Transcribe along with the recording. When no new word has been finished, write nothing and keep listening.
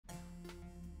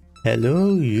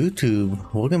Hello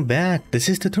YouTube, welcome back. This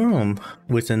is the Turum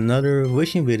with another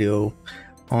wishing video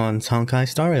on Honkai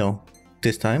Star Rail.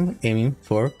 This time aiming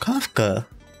for Kafka,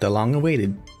 the long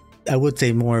awaited. I would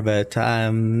say more, but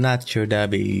I'm not sure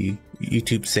that'd be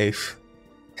YouTube safe.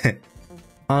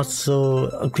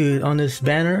 Also included on this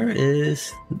banner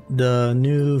is the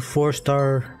new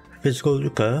 4-star physical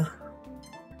Luka.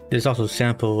 There's also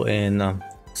sample in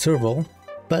serval,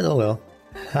 but oh well.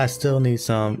 I still need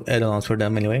some add-ons for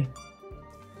them anyway.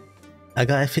 I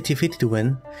got a 50-50 to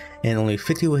win, and only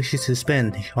 50 wishes to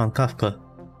spend on Kafka.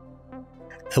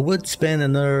 I would spend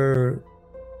another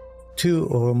 2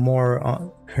 or more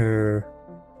on her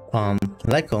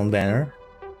Lycon banner,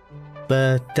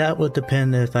 but that would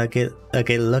depend if I get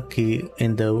lucky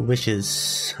in the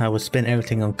wishes. I would spend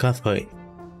everything on Kafka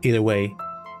either way.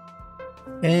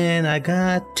 And I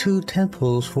got 2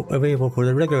 temples available for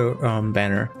the regular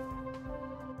banner.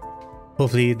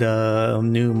 Hopefully the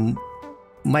new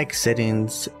mic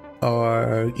settings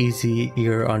are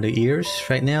easier on the ears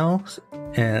right now,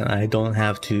 and I don't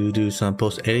have to do some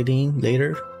post editing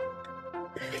later.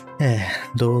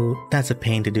 Though that's a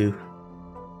pain to do.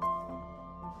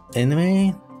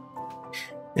 Anyway,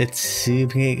 let's see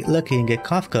if we can get lucky and get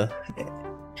Kafka.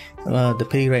 The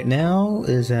pity right now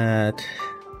is at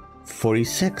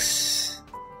 46.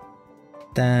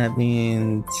 That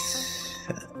means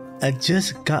I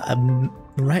just got a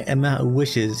right amount of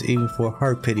wishes even for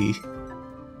hard pity.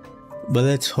 But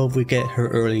let's hope we get her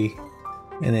early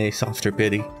in a softer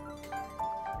pity.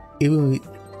 Even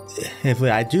if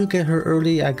I do get her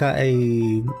early, I got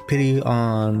a pity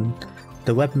on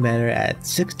the weapon banner at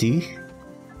 60,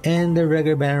 and the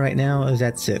regular banner right now is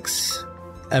at 6.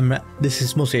 This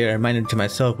is mostly a reminder to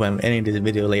myself when I'm editing this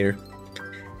video later.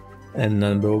 And the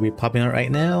number will be popping out right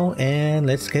now, and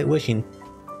let's get wishing.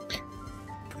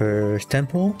 First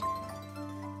temple.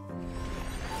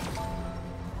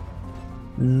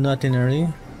 Nothing early.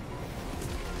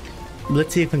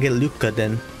 Let's see if we can get Luka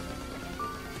then.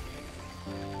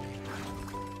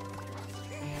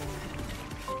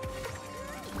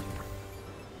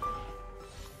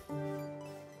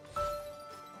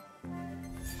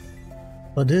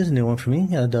 Oh, this is a new one for me.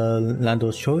 The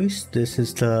Lando's Choice. This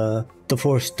is the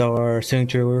 4-star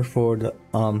signature for the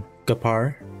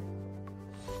Gapar.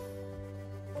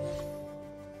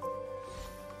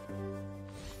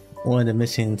 One of the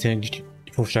missing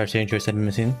 4-star signatures I've been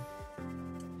missing.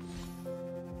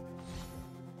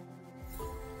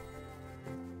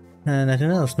 And nothing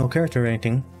else, no character or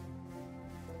anything.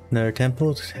 Another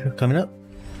temple coming up.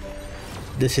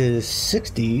 This is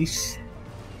 60s.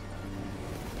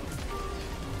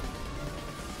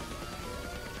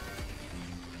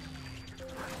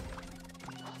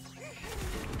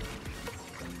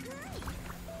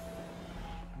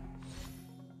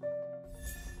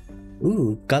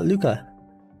 Ooh, got Luka.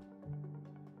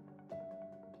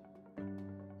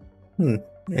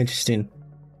 Interesting.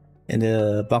 In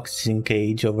the boxing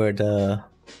cage over the...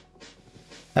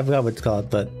 I forgot what it's called,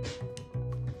 but...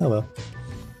 oh well.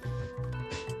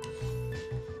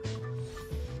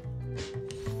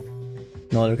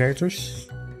 No other characters?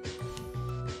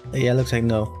 Yeah, looks like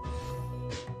no.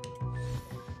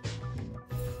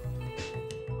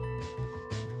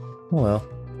 Oh well.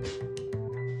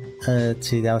 Let's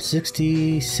see, that was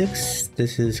 66.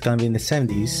 This is gonna be in the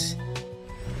 70s.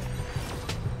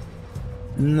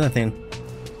 Nothing.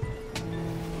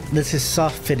 This is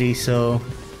soft fitty, so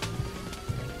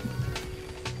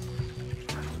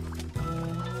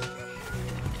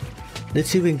let's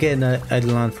see if we can get an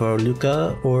Eidolon for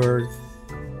Luka or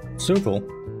serval.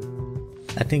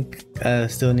 I think I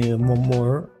still need one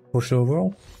more for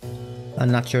serval.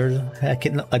 I'm not sure.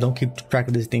 I don't keep track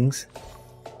of these things.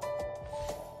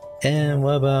 And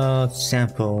what about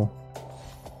sample?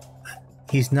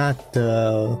 He's not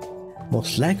the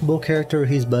most likable character,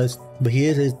 but he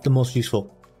is the most useful.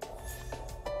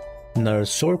 Another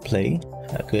swordplay.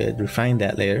 I could refine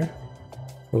that later,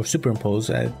 or superimpose.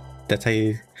 That's how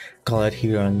you call it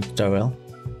here on Star Rail.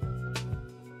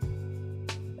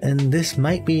 And this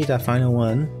might be the final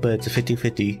one, but it's a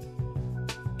 50-50.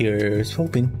 Here's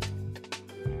hoping.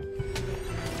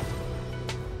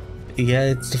 Yeah,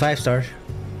 it's the 5-star.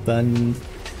 But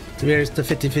where's the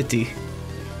 50-50?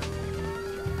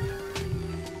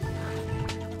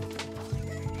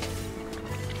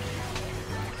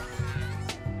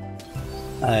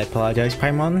 I apologize,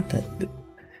 Paimon. That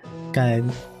kind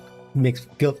of makes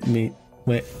me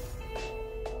wait.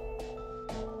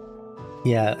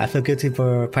 Yeah, I feel guilty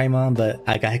for Paimon, but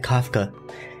I got Kafka.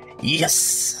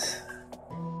 Yes!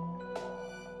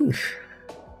 Oof.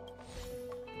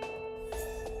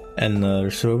 And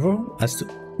the server, I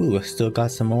still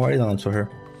got some more add-ons for her.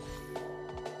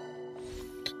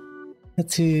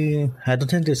 Let's see. I don't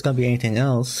think there's gonna be anything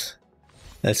else.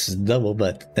 That's double,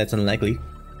 but that's unlikely.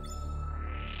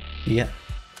 Yeah.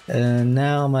 And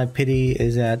now my pity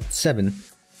is at 7.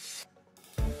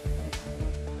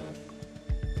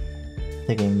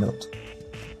 Taking note.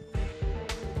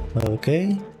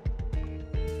 Okay.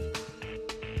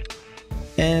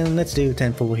 And let's do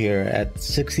temple here at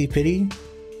 60 pity.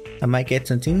 I might get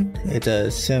something. It's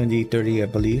a 70-30, I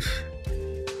believe.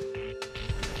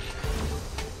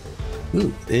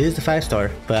 Ooh, it is the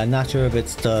 5-star, but I'm not sure if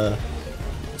it's the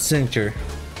signature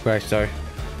 5-star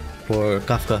for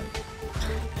Kafka.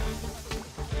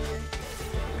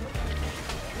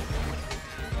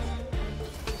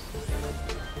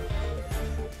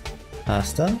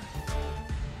 Pasta.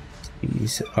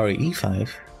 Or E5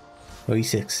 or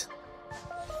E6.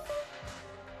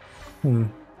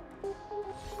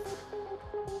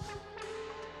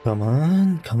 Come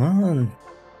on, come on.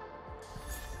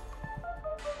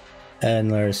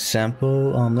 Another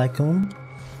sample Lycone.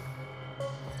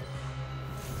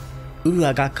 Ooh,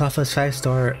 I got Kafka's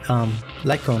 5-star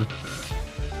Lycone.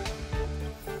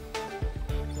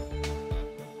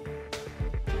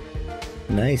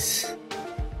 Nice.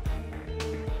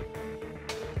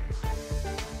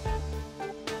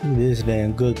 This has been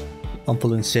a good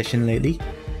pulling session lately,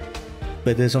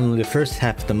 but there's only the first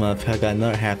half of the month. I got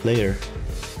another half later,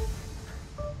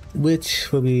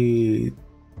 which will be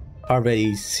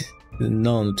already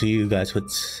known to you guys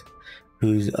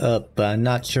who's up, but I'm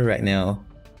not sure right now.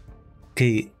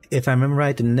 Okay, if I remember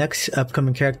right, the next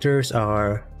upcoming characters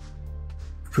are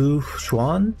Fu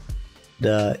Xuan,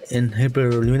 the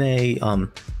Imbibitor Lunae,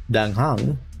 Dan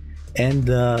Heng, and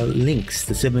the Lynx,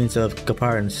 the siblings of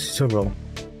Kapar and Serval.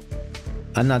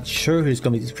 I'm not sure who's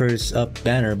gonna be the first up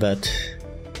banner, but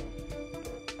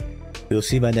we'll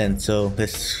see by then. So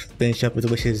let's finish up with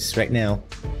the wishes right now.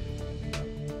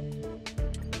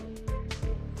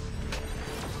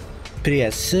 Pity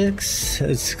at 6.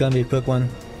 It's gonna be a quick one.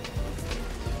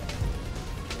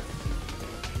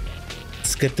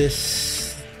 Skip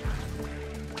this.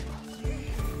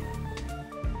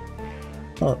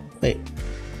 Oh wait,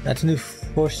 that's a new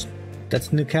force.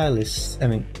 That's a new catalyst. I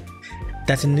mean,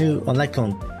 that's a new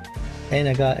Lycone, and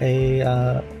I got a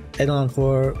add-on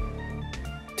for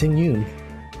Ting Yun.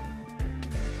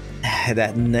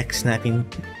 That neck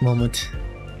snapping moment.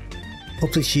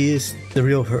 Hopefully she is the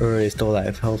real her is still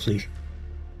alive. Hopefully.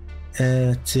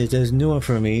 There's a new one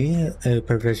for me. A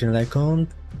Perfection Lycone.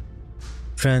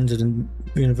 Friends of the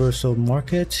Universal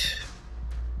Market.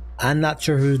 I'm not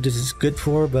sure who this is good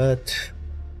for, but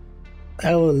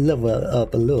I will level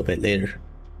up a little bit later.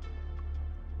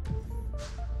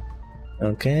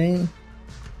 Okay.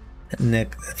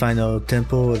 Next, final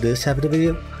tempo of this half of the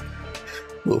video.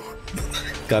 Whoa,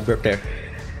 got burp there.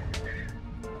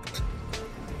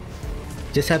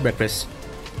 Just had breakfast.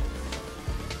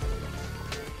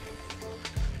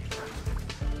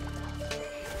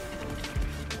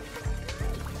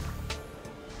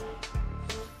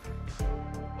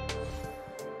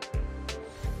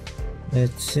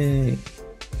 Let's see.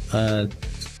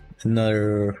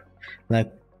 Another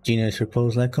like Genius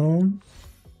Repose Lycone.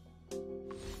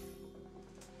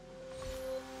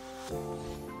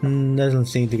 Doesn't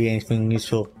seem to be anything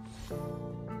useful.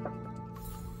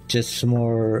 Just some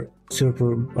more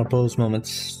superimposed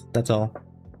moments, that's all.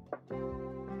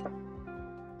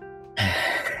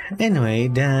 Anyway,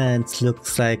 that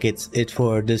looks like it's it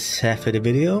for this half of the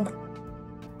video.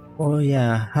 Oh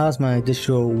yeah, how's my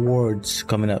digital awards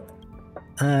coming up?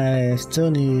 I still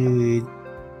need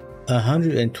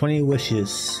 120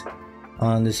 wishes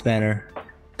on this banner.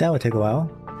 That would take a while.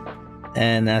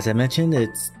 And as I mentioned,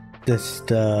 it's this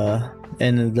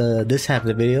this half of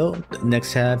the video. The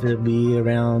next half will be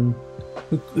around,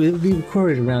 it'll be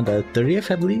recorded around the 30th,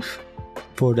 I believe,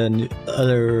 for the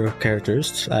other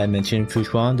characters I mentioned: Fu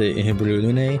Xuan, the Imbibitor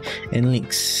Lunae, and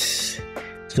Lynx.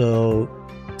 So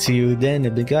see you then,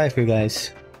 the big guy for you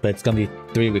guys. But it's gonna be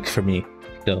 3 weeks for me.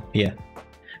 So yeah,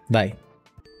 bye.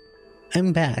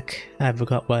 I'm back. I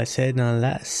forgot what I said in the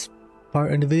last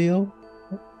part of the video.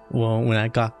 Well, when I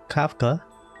got Kafka.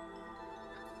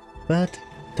 But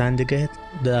time to get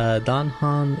the Dan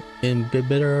Heng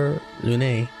Imbibitor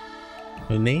Lunae.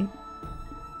 Lunae?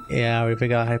 Yeah, I already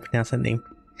forgot how to pronounce that name.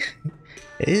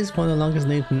 It is one of the longest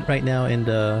names right now in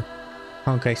the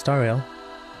Honkai Star Rail.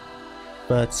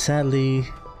 But sadly,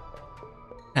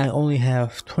 I only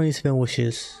have 27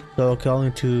 wishes, so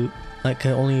I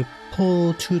can only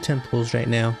pull 2 temples right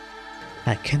now.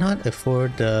 I cannot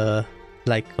afford the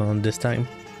Lycone this time.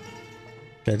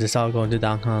 Because it's all going to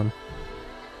Dan Heng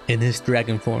in his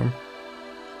dragon form.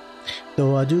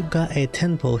 So I do got a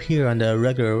temple here on the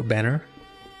regular banner.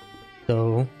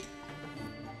 So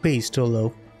pay is still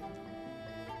low.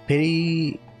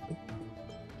 Pay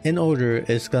in order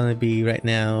is gonna be right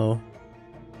now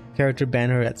character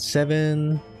banner at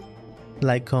 7,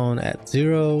 light cone at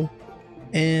 0,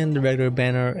 and the regular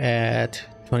banner at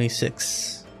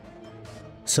 26.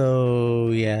 So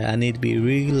yeah, I need to be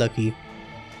really lucky.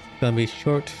 It's gonna be a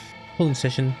short pulling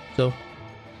session, so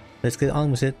let's get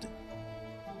on with it.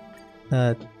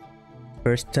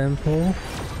 First temple,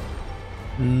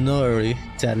 no early,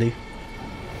 sadly.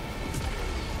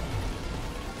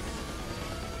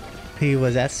 He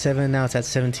was at 7, now it's at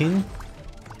 17.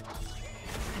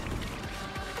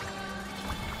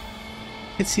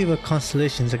 Let's see what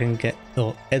constellations I can get,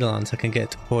 or eidolons I can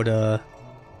get for the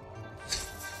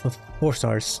 4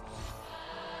 stars.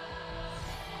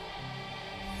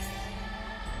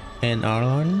 And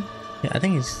Arlon, yeah, I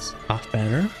think it's off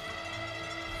banner.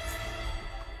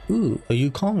 Ooh, a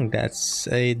Yukong, that's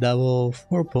a double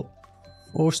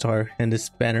 4 star in this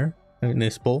banner, in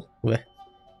this bowl.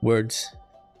 Words,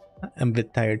 I'm a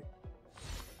bit tired.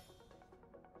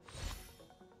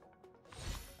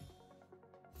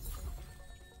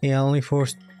 Yeah, only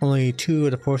 2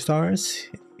 of the 4 stars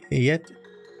yet,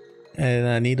 and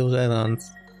I need those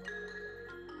add-ons.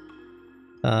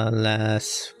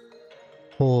 Last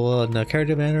pull the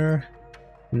character banner,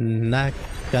 not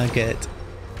gonna get it.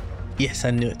 Yes,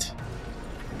 I knew it.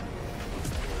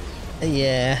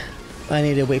 Yeah, I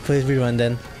need to wait for his rerun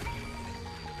then.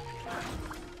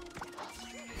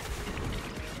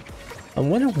 I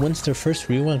wonder when's their first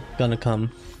rerun gonna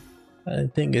come. I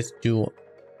think it's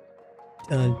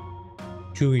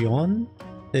Juyon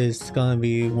is gonna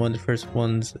be one of the first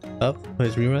ones up for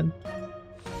his rerun.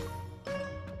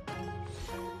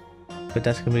 But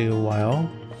that's gonna be a while.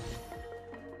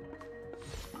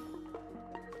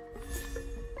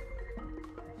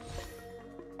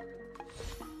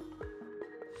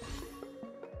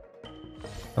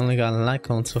 Only got a light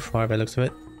cone so far by the looks of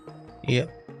it. Yep.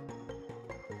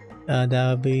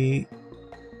 That'll be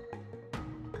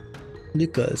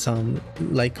Luka, some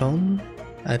light cone.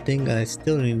 I think I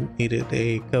still needed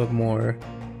a couple more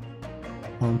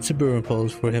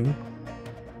superimpose for him.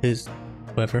 His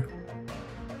whatever.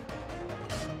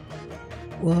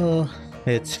 Well,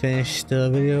 let's finish the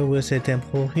video with a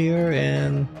temple here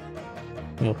and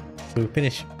well, we'll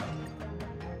finish.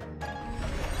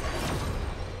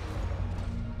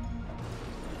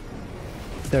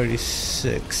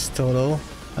 $36 total.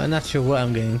 I'm not sure what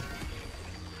I'm getting,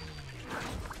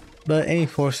 but any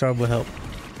 4 star will help.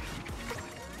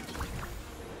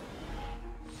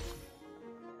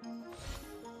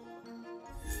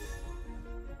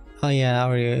 Oh yeah, I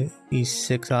already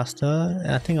E6 Asta.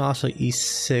 I think also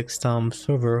E6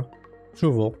 server.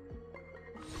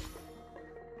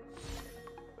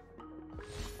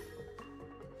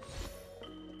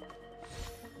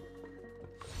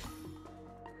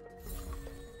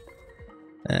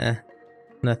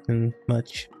 Nothing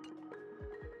much.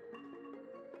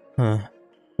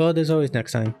 Well, there's always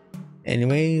next time.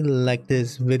 Anyway, like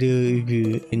this video if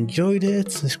you enjoyed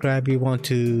it, subscribe if you want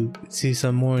to see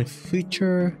some more in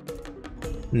future.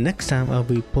 Next time I'll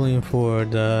be pulling for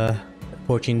the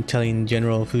fortune telling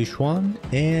General Fushuan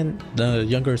and the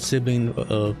younger sibling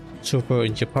of Super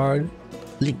and Japard,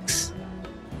 Lynx.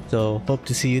 So hope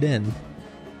to see you then.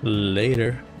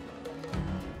 Later.